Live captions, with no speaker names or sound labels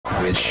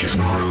Which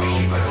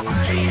groove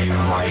do you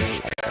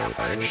like?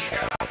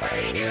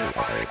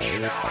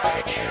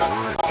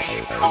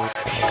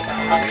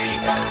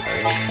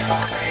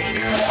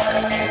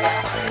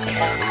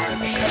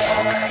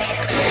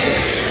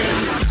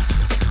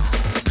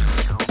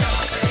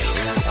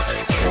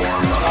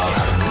 Form up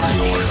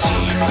your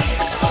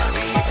team.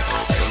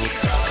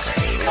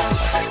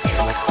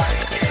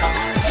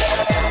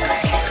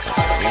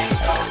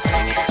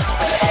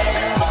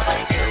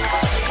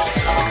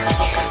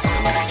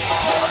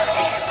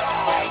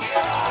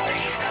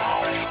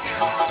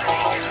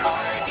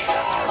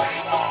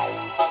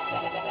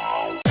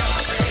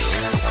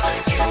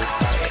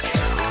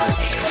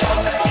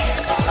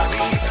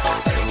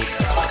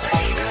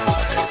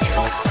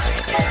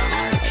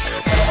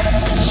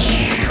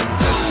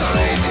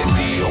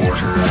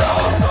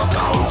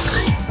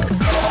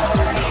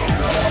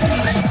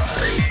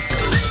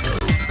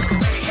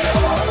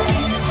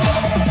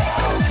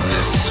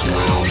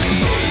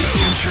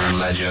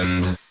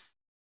 Legend.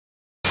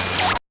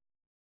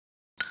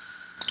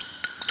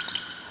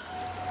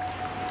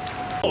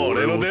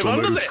 俺の出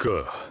番だぜ。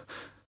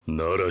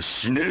なら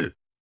死ねえ。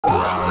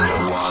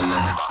Round 1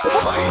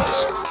 fight.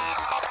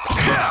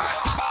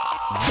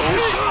 どう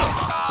した。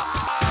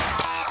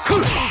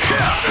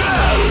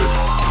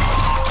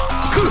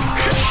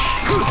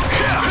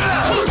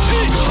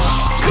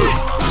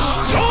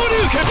昇竜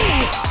拳。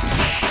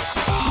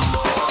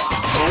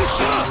どうし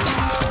た。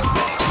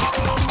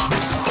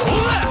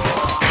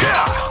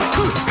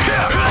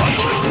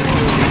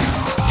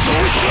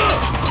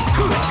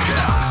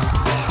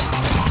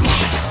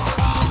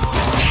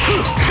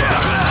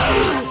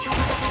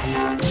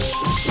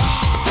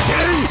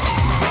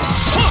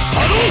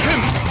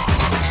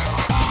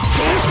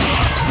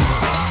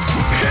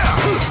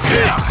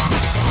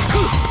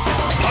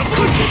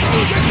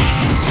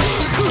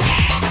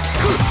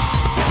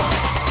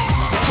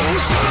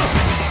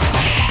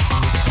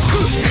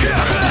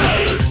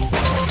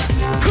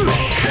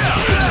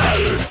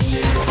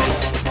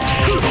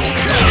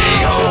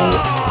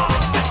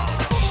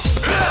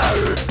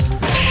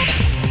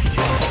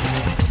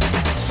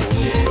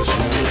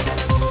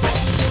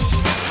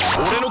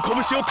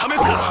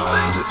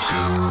Round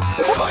 2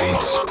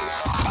 fight.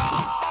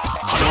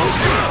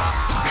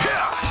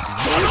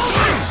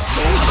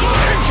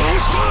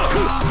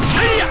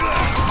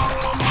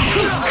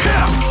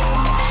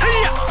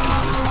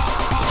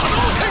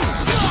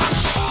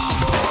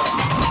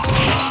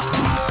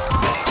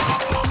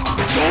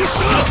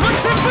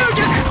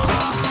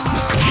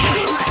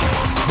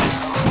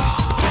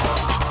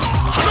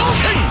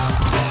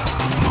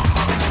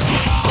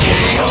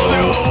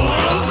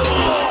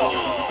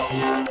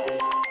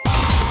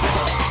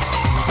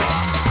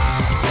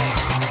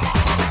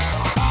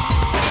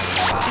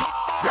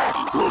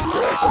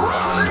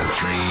 Round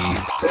 3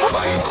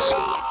 fight.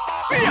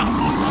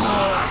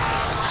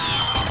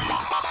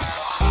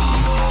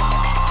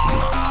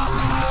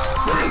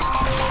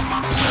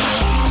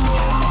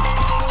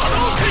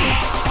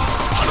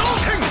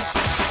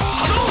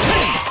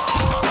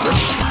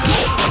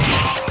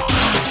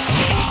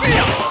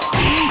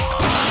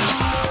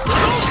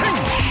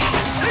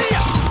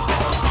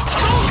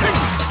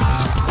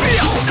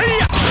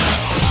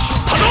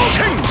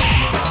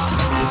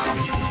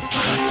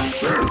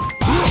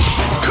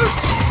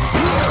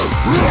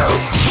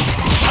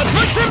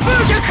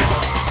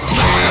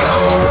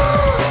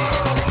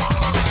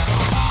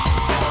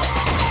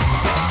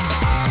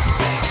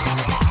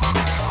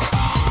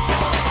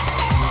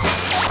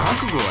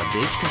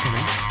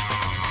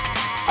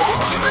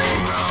 Final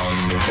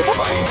round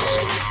fight.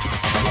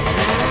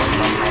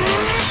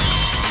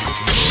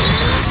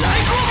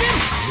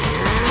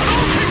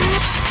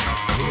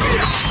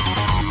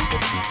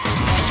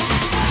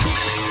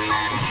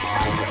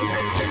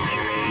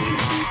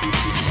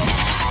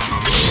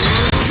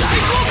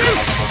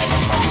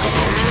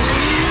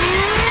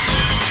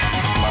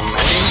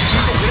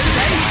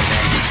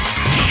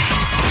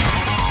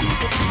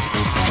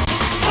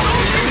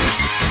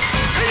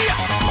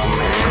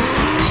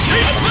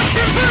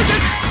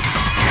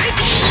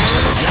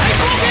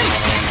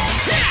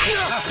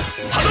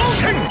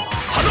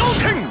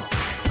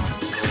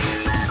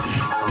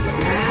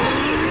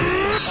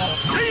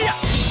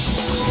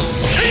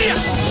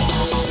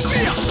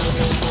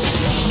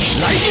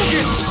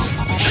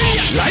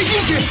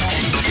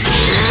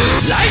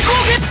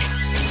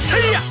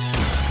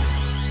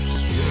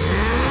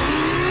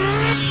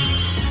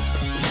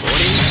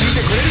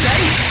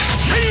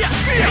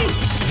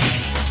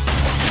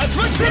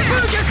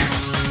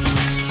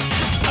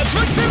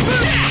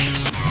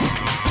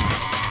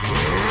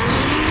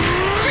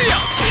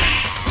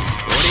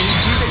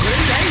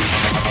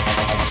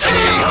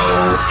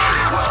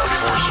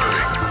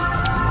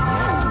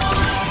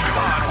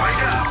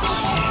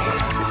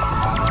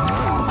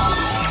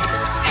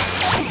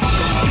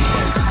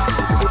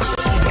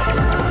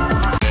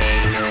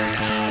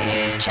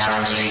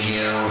 Challenging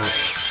you.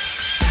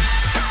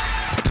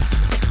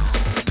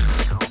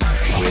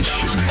 Which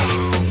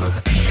move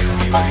do you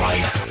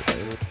like?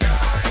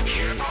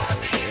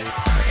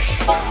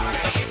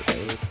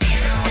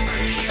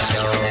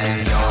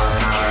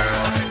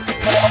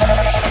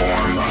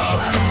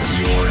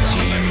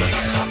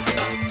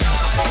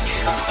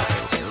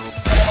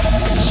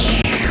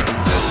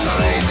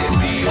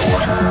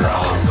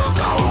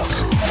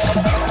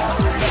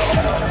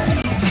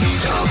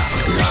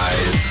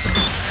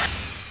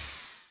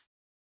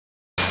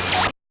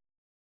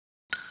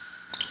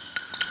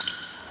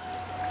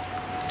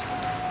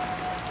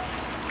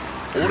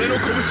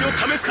 を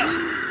試すか。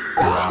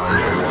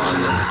 Round 1.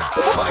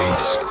 Fight.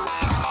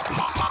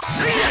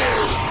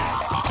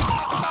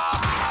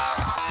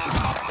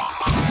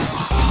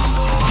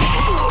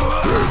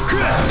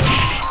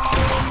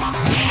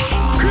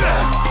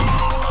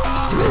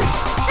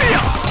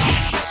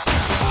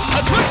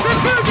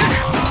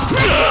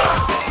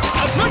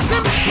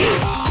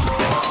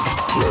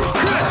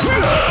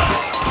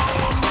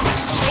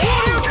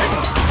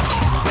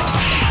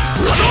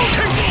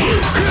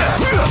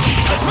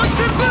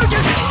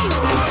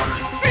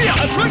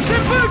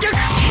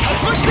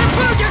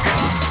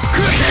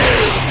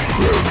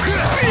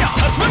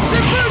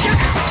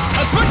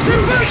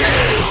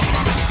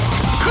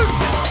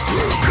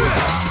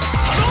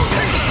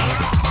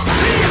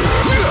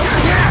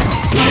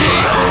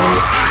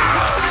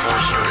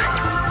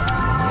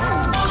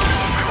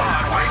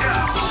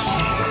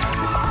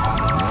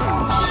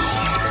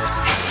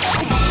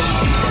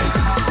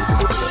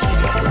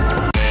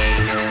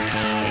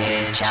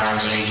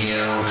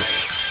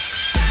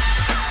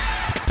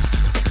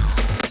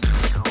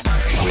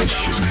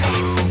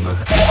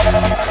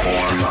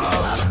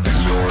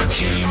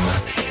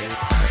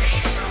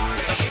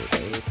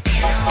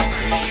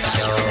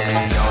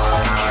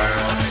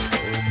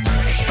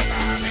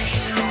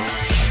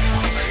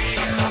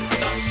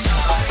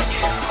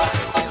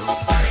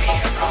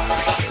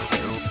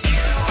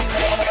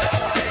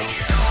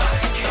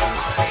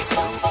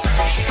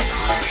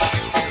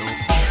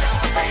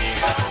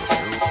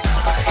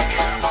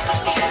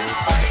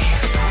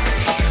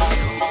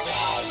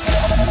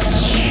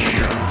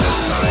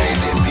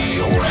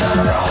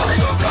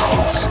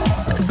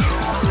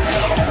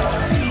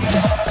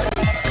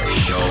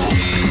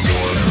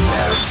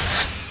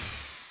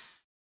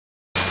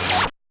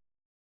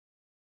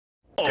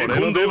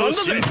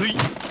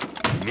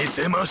 見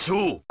せましょう。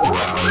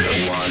 Round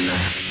 1.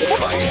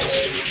 Fight.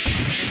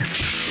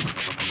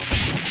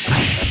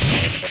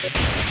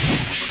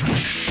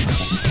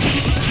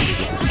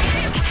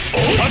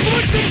 竜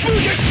巻旋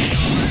風脚。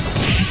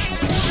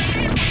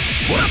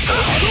もらった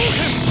波動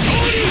拳昇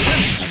竜拳。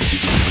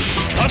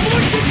竜巻旋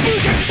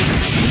風脚。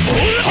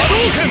波動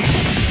拳。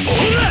お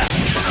ら。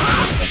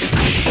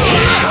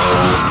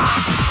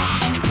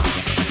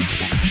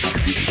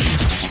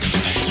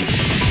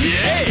イエ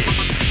ーイ。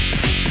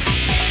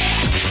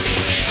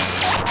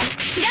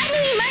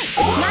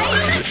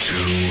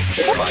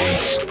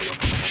 Fight.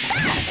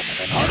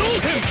 波動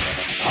拳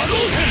波動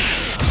拳。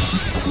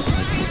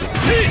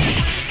せい。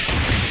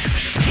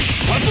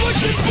竜巻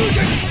旋風脚。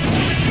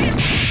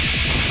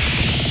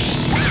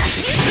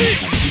せい。波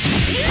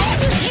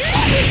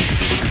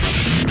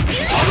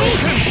動拳。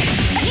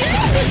竜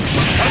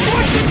巻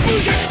旋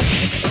風脚。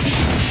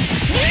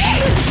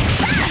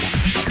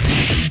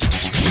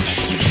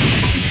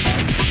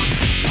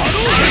波動拳。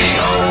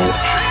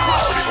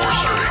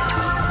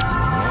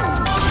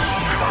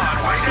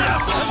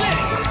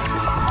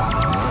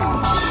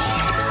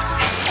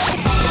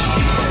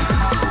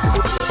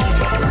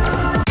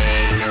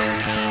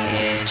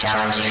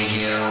 Challenging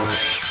you.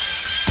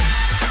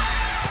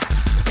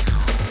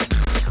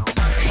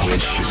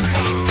 Which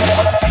move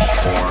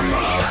form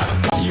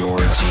up your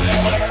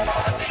team?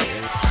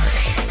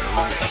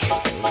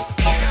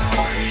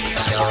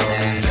 Show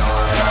them your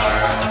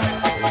heart.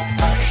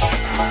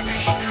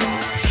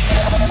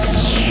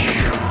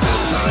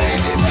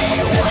 Decide in the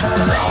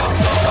order of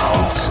the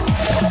bouts.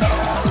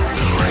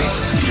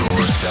 Brace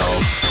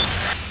yourself.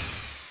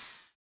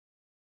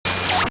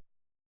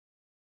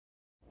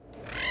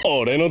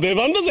 俺の出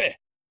番だぜ。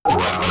 Round 1.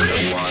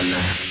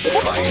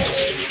 Fight.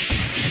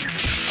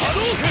 波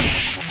動拳。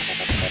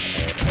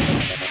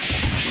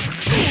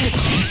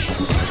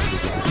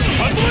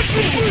竜巻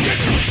旋風脚。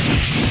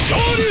昇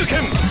竜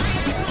拳。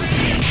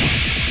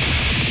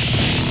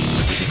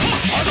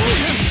波動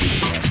拳。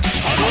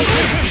波動拳。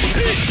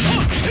せい。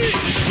せい。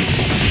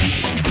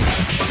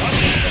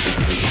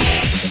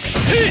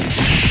せい。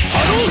波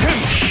動拳。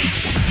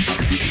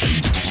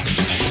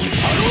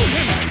波動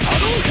拳。波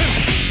動拳。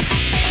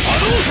波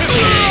動拳。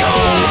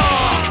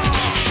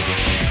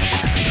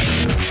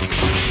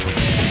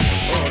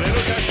俺の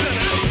勝ちだ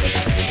な。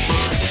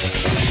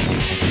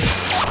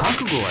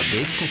覚悟は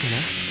できたかな。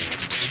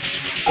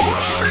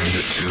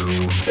 Round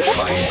 2.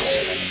 Fight.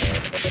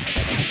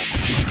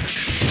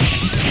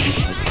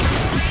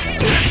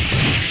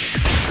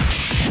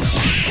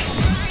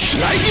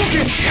 雷神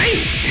拳。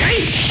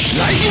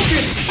雷神拳。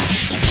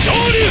昇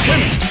竜拳。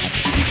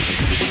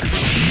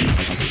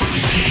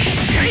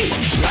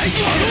雷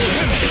神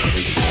拳。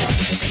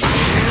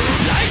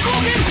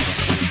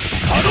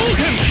 波動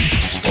拳。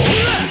お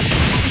ら。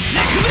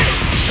行くぜ。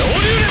昇竜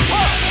連覇。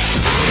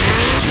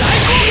大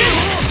光拳。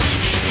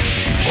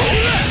お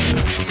ら。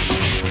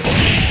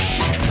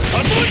竜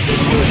巻旋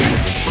風拳。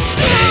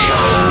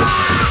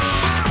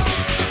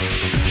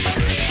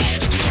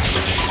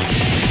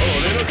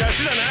俺の勝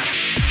ちだな。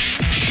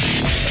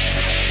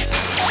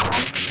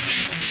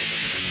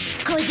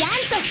こじゃん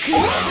とくる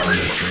っ Round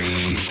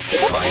 3.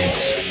 Fight.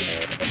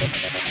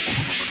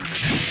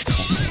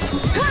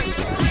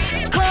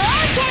 こ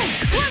うけん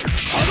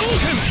波動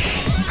拳。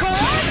こう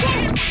け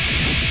ん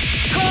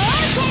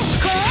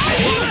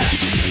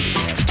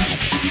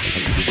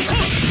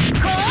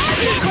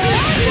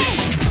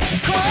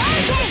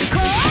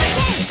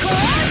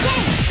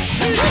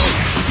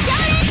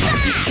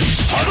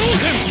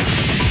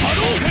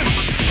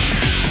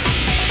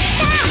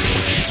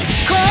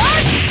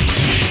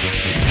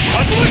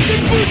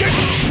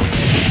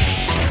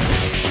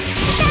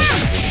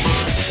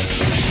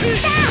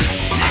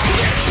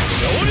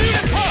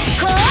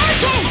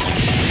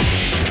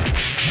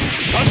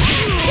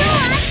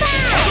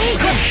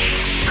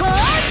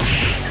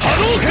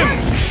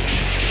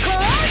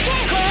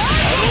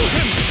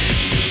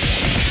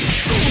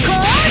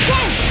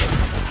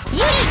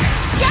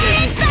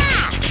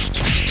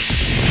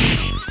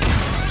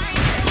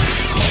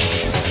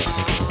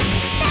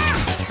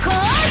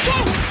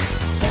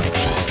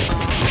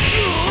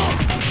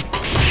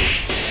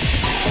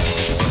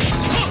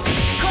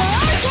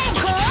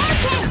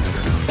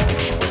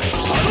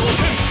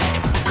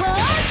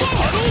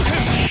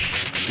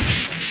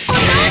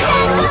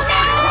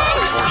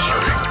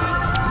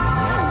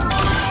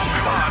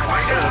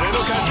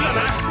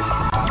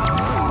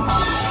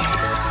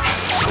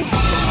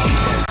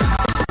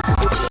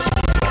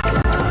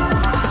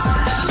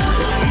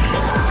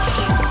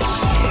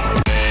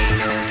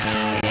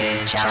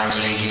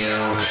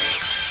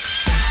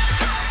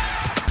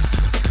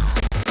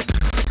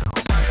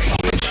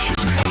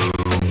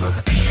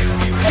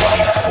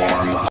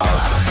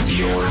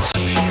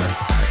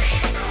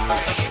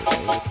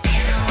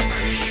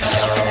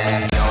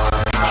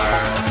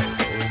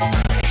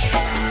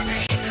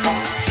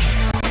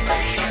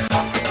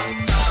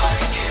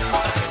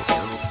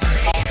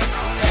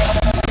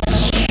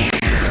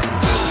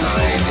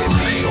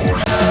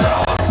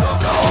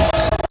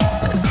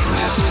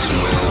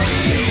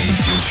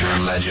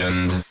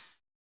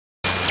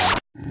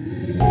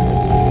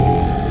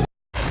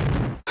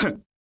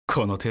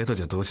この程度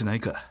じゃ動じない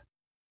か。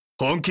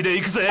本気で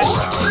行くぜ。波動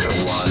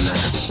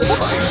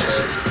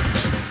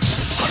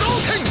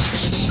拳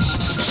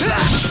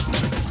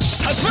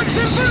竜巻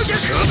旋風逆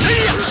せい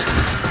や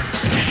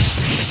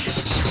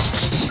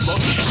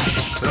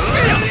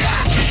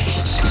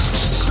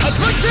竜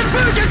巻旋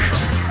風逆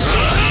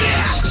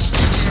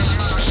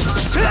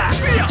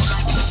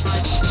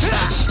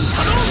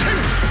波動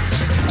拳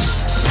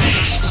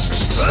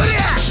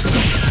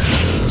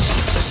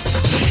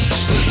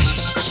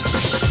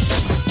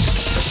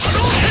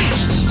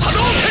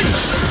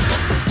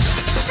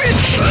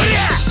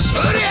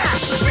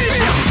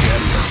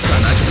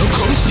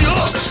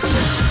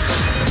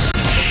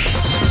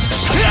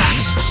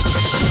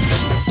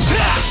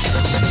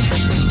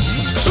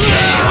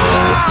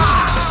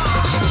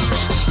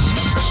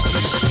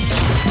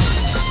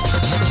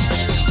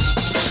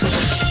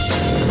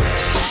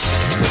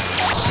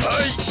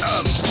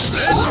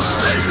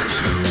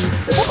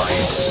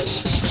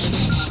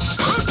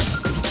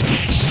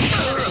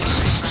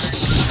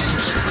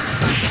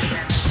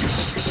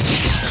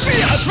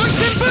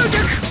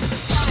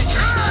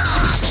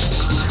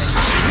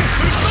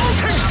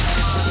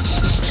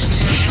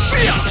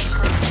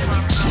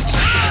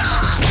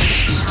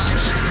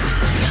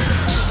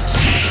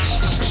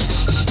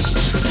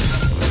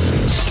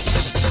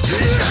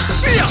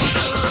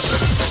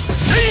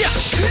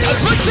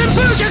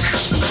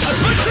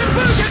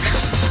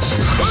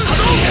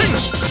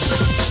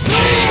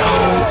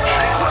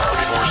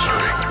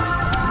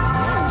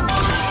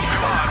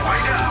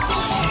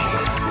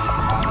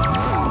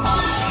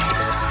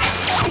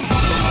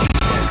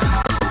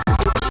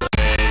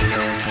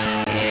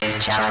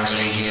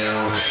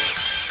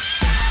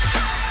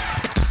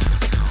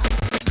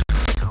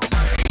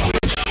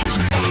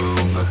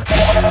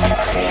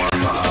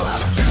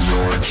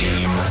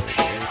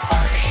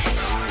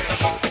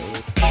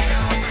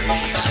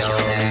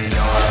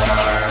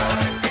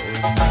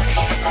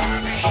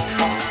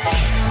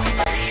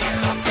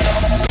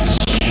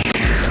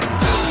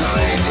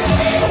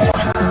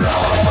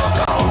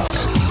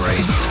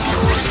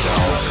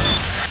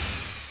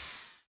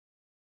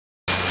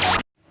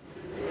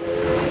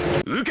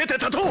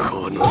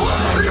この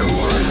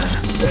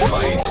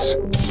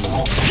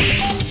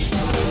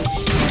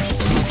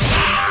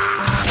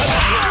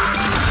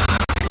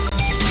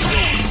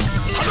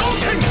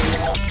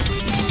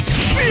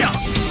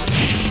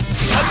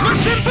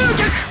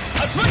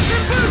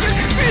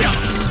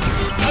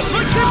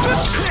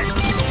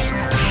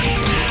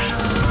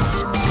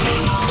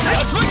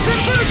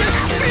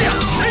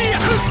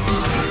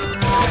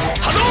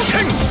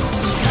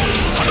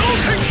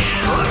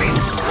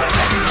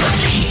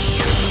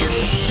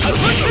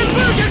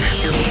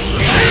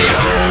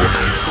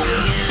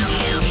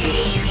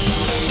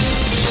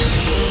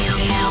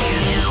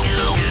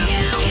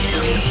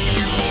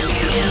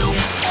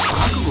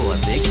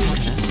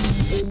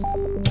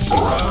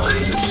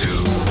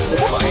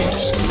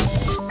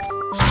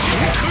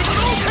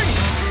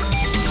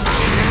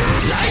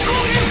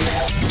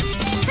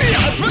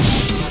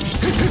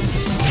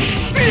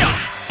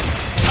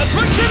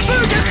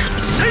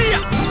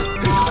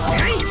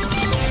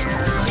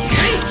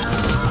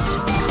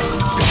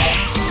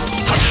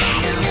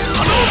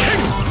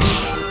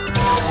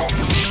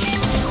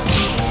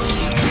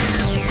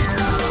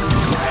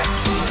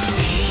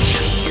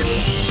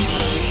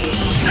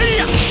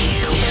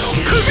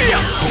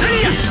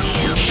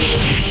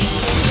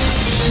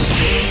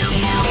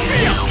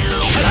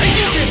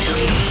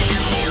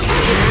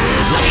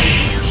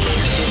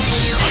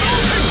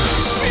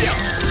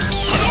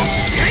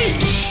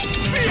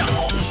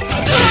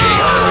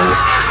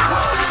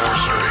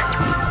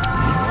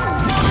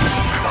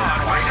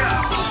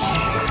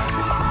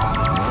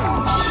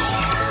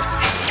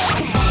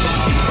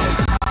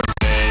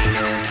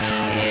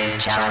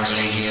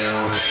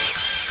you.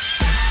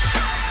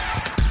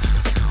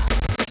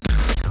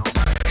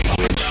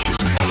 Which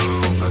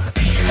move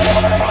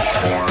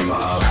form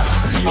up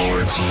your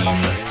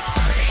team?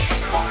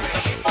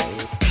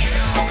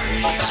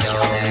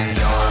 Building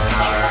your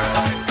car.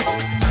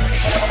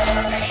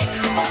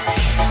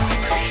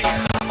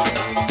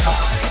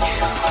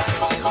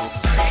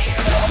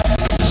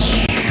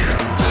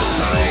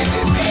 Decide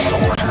the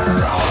order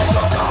of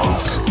the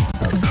bounce.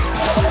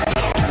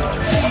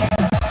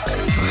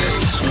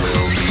 This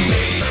will be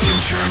a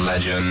future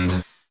legend.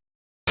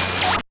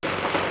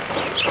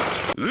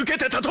 受け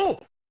て立とう。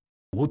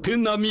お手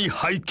並み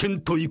拝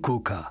見といこ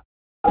うか。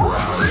Round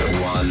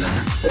 1,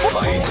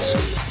 fight.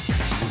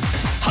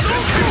 波動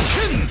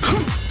拳。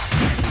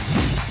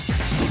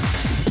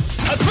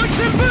竜巻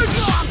旋風。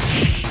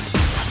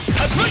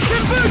竜巻旋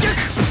風逆。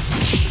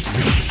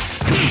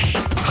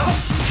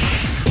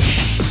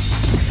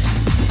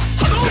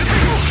波動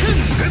拳。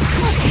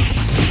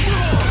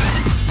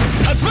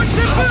竜巻旋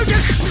風逆。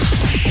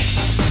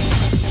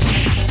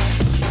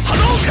波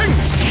動拳。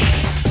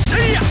せ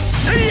いや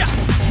せいや。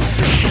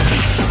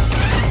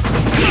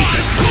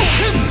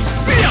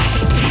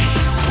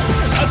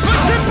竜巻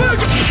旋風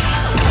逆。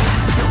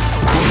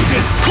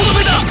この目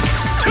だ。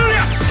トゥーヤ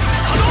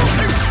波動拳。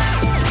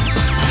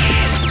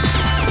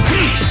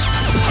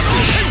波動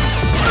拳。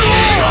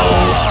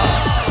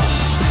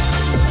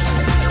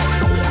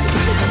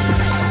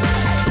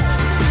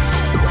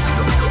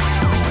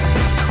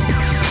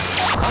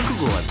覚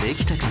悟はでき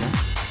たかな。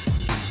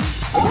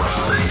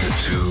 Round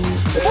 2,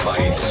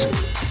 fight.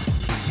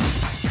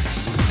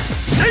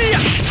 せいや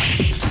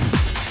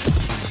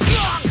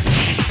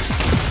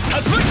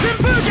竜巻旋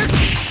風逆。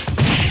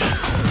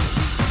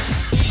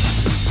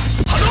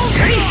波動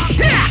拳。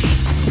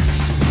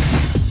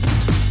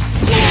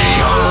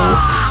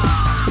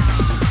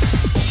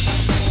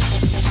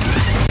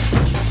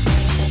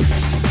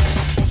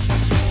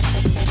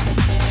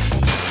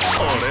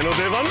俺の出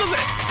番だぜ。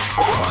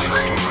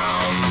 Final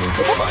round,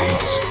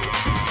 fight.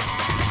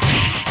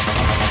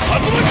 竜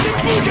巻旋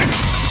風逆。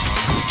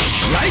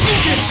雷神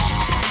拳。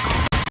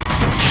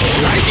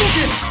雷神拳。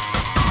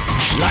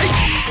雷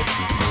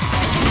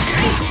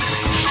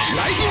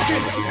神拳。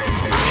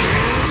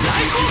雷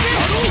光拳。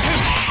波動拳。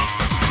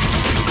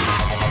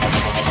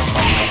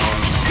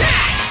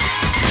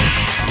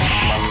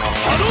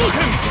波動拳。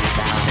竜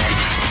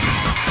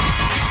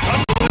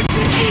巻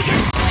旋風拳。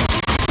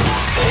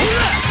お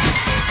ら。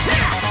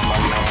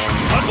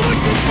竜巻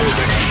旋風拳。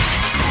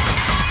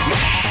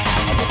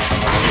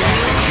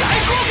雷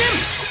光拳。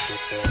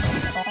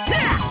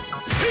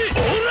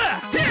おら。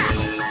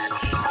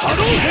波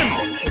動拳。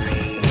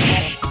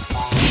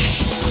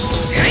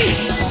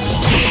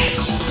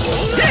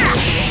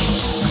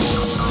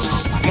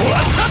もら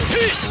ったって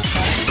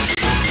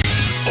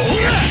お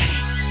ら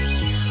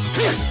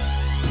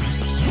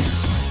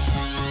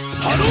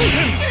波動拳。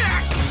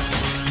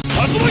竜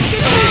巻旋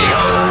風拳。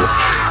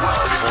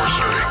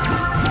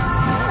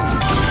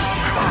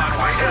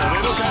俺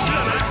の勝ちだ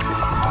な。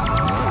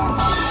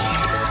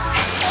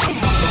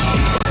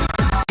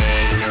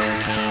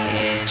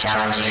Is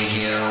challenging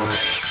you.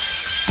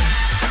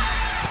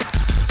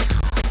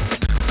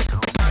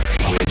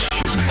 Which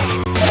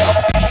move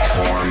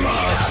form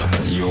up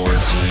your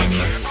team?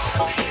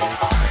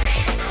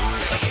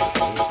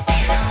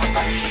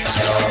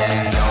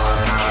 Building your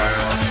car.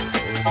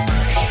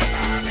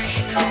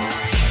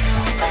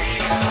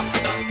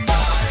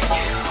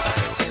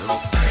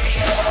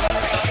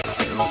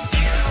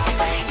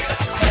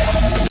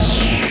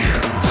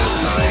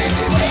 Decide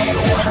the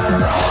order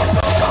of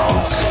the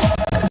bounce.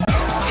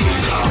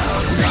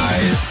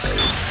 Guys.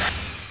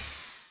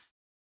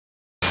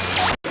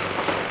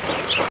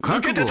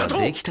 覚悟は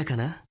できたか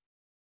な。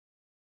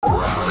 Round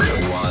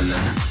 1,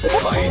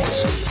 fight.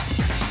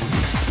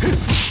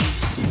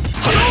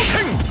 波動拳。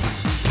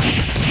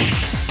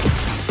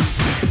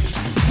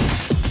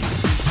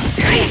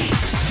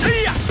せ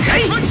いや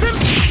竜巻旋。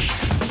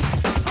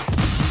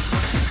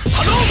波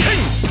動拳。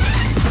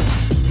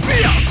い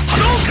や波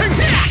動拳。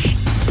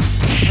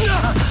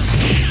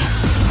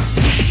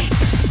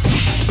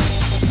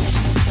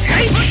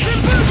竜巻旋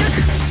風逆。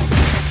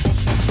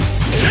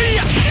せいや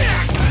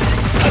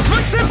竜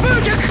巻旋風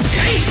逆。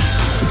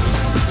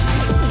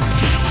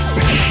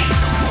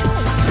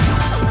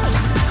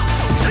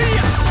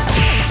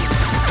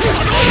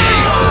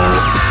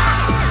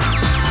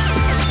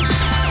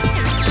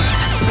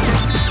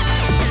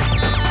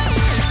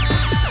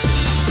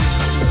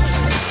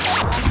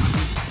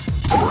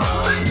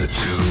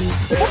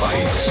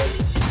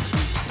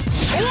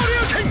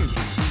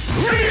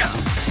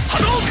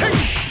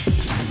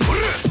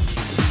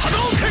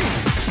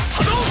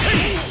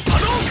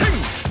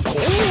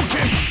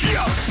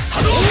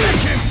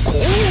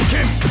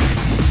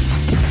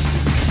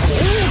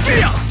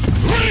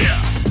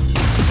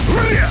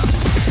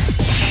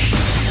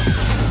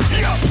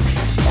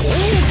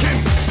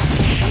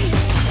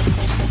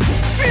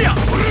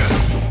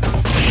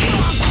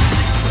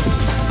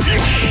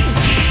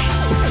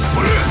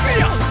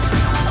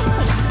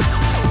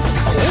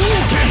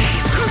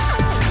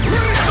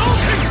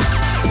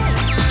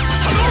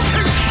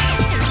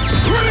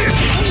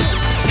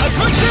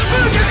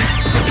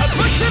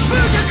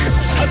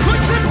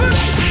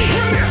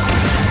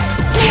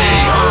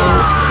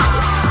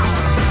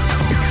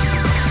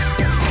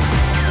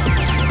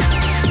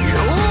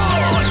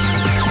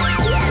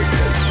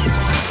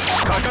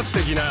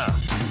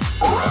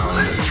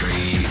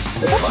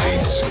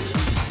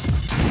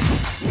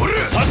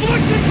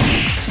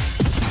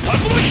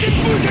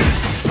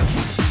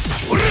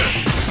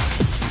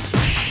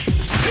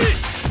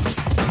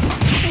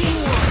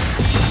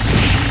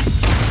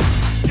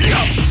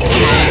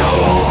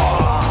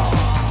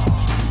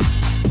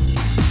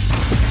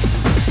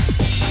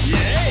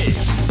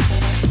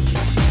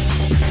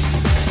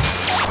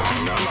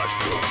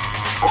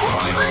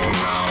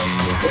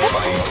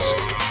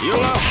You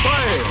are fired!